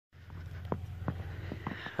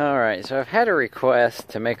Alright, so I've had a request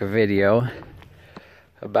to make a video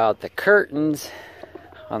about the curtains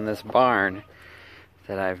on this barn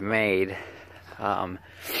that I've made.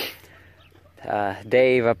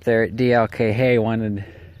 Dave up there at DLK Hay wanted,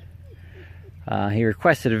 he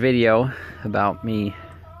requested a video about me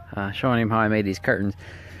showing him how I made these curtains.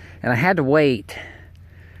 And I had to wait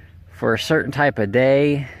for a certain type of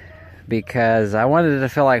day because I wanted it to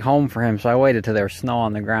feel like home for him, so I waited till there was snow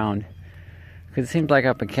on the ground. Because it seems like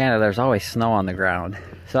up in Canada there's always snow on the ground.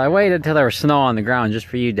 So I waited till there was snow on the ground just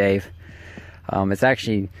for you, Dave. It's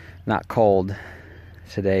actually not cold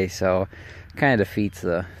today, so kind of defeats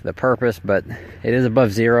the purpose, but it is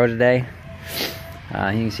above zero today. You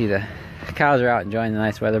can see the cows are out enjoying the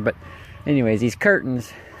nice weather. But anyways, these curtains,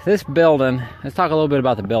 this building, let's talk a little bit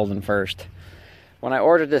about the building first. When I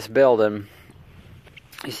ordered this building,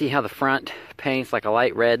 you see how the front paint's like a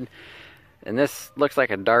light red? And this looks like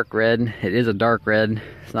a dark red. It is a dark red.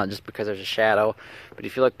 It's not just because there's a shadow. But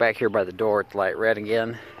if you look back here by the door, it's light red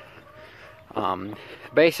again.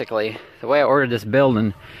 Basically, the way I ordered this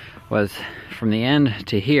building was from the end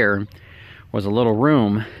to here was a little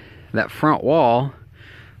room. That front wall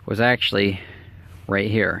was actually right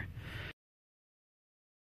here.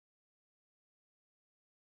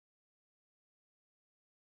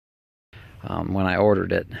 When I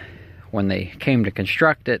ordered it. When they came to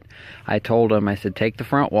construct it, I told them, I said, take the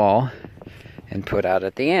front wall and put out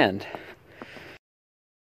at the end.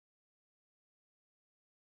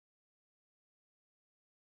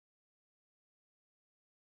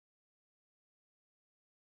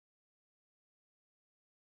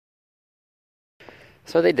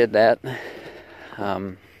 So they did that.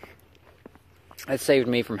 It saved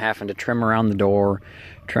me from having to trim around the door,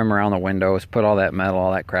 trim around the windows, put all that metal,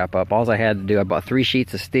 all that crap up. All I had to do, I bought 3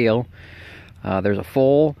 sheets of steel. There's a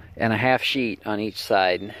full and a half sheet on each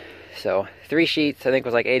side. So 3 sheets, I think,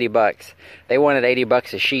 was like 80 bucks. They wanted 80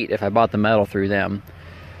 bucks a sheet if I bought the metal through them.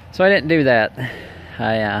 So I didn't do that.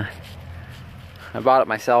 I bought it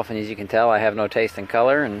myself, and as you can tell, I have no taste in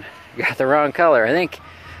color and got the wrong color. I think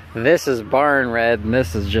this is barn red and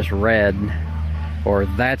this is just red. Or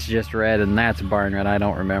that's just red and that's barn red, I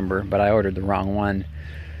don't remember, but I ordered the wrong one.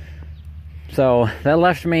 So that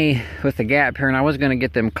left me with the gap here, and I was going to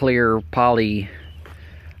get them clear poly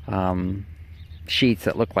sheets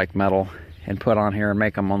that look like metal and put on here and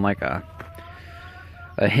make them on like a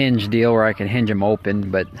hinge deal where I can hinge them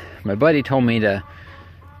open. But my buddy told me to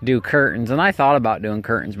do curtains, and I thought about doing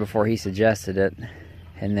curtains before he suggested it.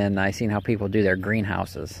 And then I seen how people do their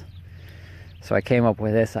greenhouses. So I came up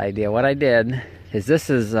with this idea. What I did is,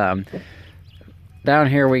 this is down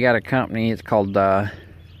here we got a company, it's called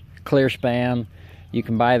Clearspan. You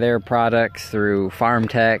can buy their products through Farm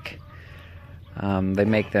Tech. They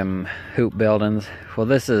make them hoop buildings. Well,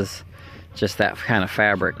 this is just that kind of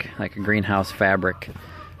fabric, like a greenhouse fabric.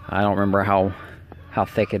 I don't remember how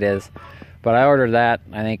thick it is, but I ordered that,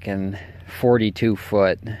 I think, in 42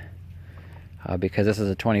 foot because this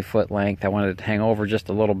is a 20-foot length. I wanted it to hang over just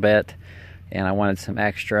a little bit, and I wanted some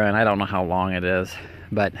extra, and I don't know how long it is,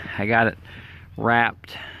 but I got it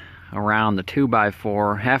wrapped around the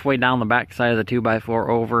 2x4, halfway down the back side of the 2x4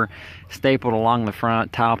 over, stapled along the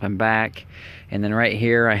front, top and back, and then right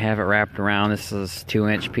here I have it wrapped around. This is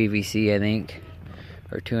 2-inch PVC, I think,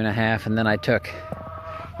 or 2.5, and then I took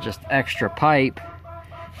just extra pipe,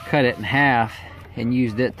 cut it in half, and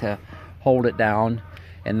used it to hold it down.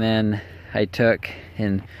 And then I took,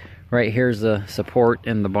 and right here's the support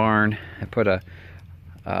in the barn. I put a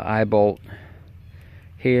eye bolt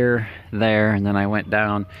here, there, and then I went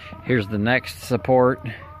down. Here's the next support,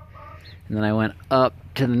 and then I went up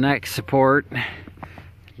to the next support,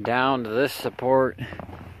 down to this support,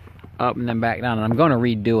 up and then back down. And I'm going to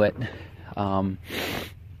redo it.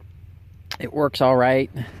 It works all right,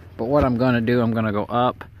 but what I'm going to do, I'm going to go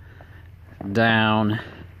up, down,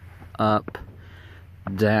 up,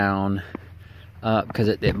 down, up, because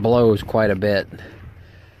it blows quite a bit,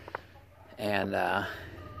 and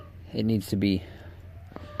it needs to be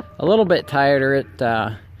a little bit tighter.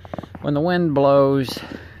 When the wind blows,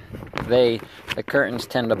 the curtains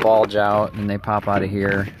tend to bulge out and they pop out of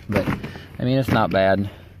here, but I mean, it's not bad.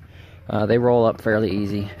 They roll up fairly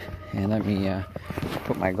easy. And let me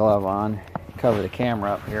put my glove on, cover the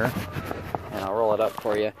camera up here, and I'll roll it up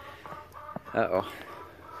for you. Uh-oh.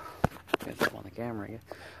 Got something on the camera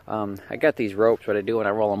again. I got these ropes. What I do when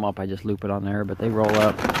I roll them up, I just loop it on there, but they roll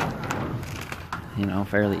up, you know,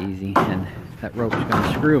 fairly easy. And that rope's going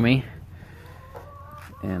to screw me,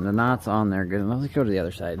 and the knot's on there good. Let's go to the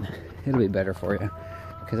other side. It'll be better for you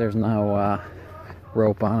because there's no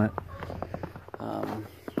rope on it.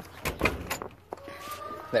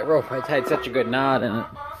 That rope, I tied such a good knot in it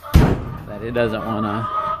that it doesn't want to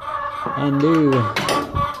undo.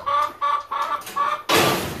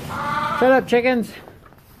 Shut up, chickens!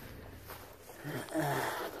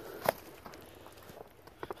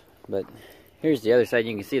 But here's the other side.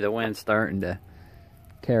 You can see the wind starting to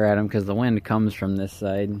tear at them because the wind comes from this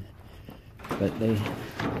side. But you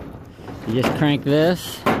just crank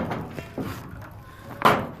this,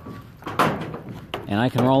 and I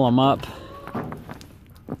can roll them up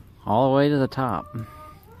all the way to the top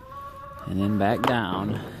and then back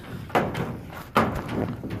down.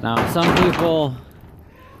 Now, some people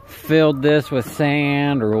filled this with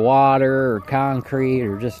sand or water or concrete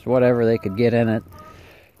or just whatever they could get in it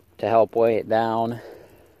to help weigh it down.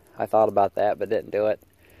 I thought about that but didn't do it.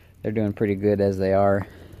 They're doing pretty good as they are.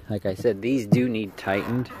 Like I said, these do need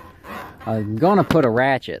tightened. I'm gonna put a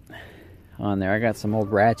ratchet on there. I got some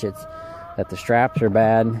old ratchets that the straps are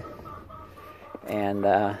bad, and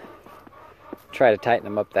try to tighten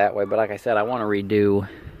them up that way. But like I said, I want to redo.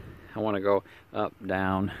 I want to go up,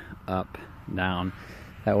 down, up, down.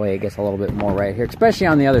 That way it gets a little bit more right here, especially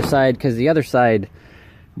on the other side, because the other side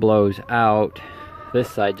blows out. This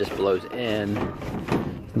side just blows in.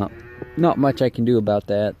 Not much I can do about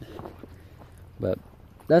that. But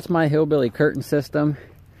that's my hillbilly curtain system.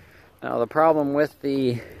 Now the problem with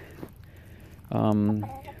the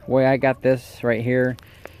way I got this right here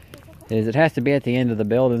is it has to be at the end of the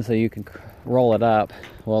building so you can roll it up.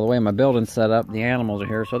 Well, the way my building's set up, the animals are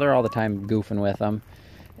here, so they're all the time goofing with them.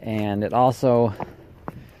 And it also,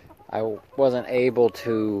 I wasn't able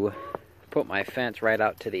to put my fence right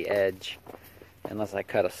out to the edge unless I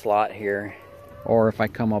cut a slot here, or if I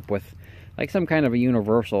come up with like some kind of a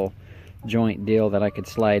universal joint deal that I could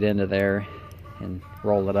slide into there and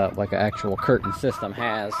roll it up like an actual curtain system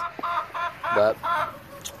has. But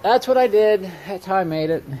that's what I did. That's how I made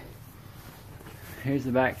it. Here's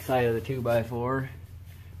the back side of the 2x4.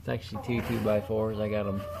 It's actually two 2x4s. I got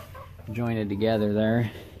them jointed together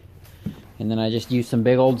there. And then I just used some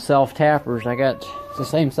big old self-tappers. I got the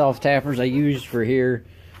same self-tappers I used for here.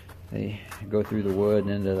 They go through the wood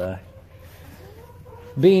and into the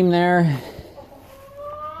beam there.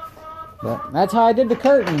 But that's how I did the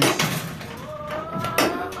curtains.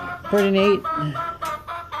 Pretty neat.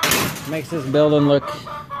 Makes this building look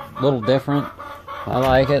a little different. I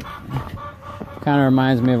like it. Kind of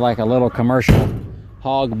reminds me of like a little commercial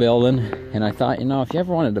hog building. And I thought, you know, if you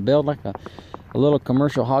ever wanted to build like a little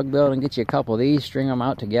commercial hog building, get you a couple of these, string them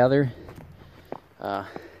out together.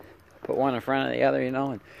 Put one in front of the other, you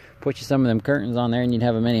know, and put you some of them curtains on there and you'd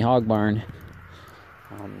have a mini hog barn.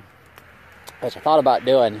 What I thought about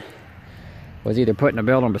doing was either putting a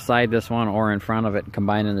building beside this one or in front of it and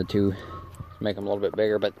combining the two to make them a little bit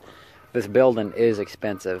bigger. But this building is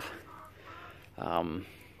expensive.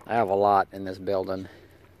 I have a lot in this building,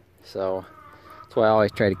 so that's why I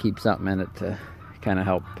always try to keep something in it to kind of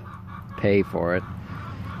help pay for it.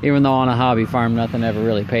 Even though on a hobby farm nothing ever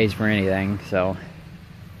really pays for anything, so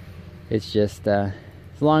it's just as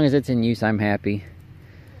long as it's in use, I'm happy.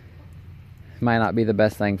 Might not be the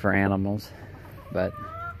best thing for animals, but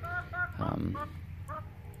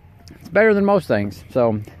it's better than most things.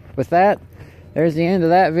 So with that, there's the end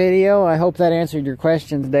of that video. I hope that answered your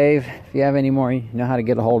questions, Dave. If you have any more, you know how to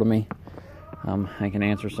get a hold of me. I can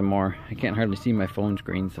answer some more. I can't hardly see my phone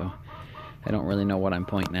screen, so I don't really know what I'm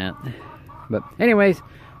pointing at. But anyways,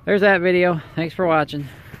 there's that video. Thanks for watching.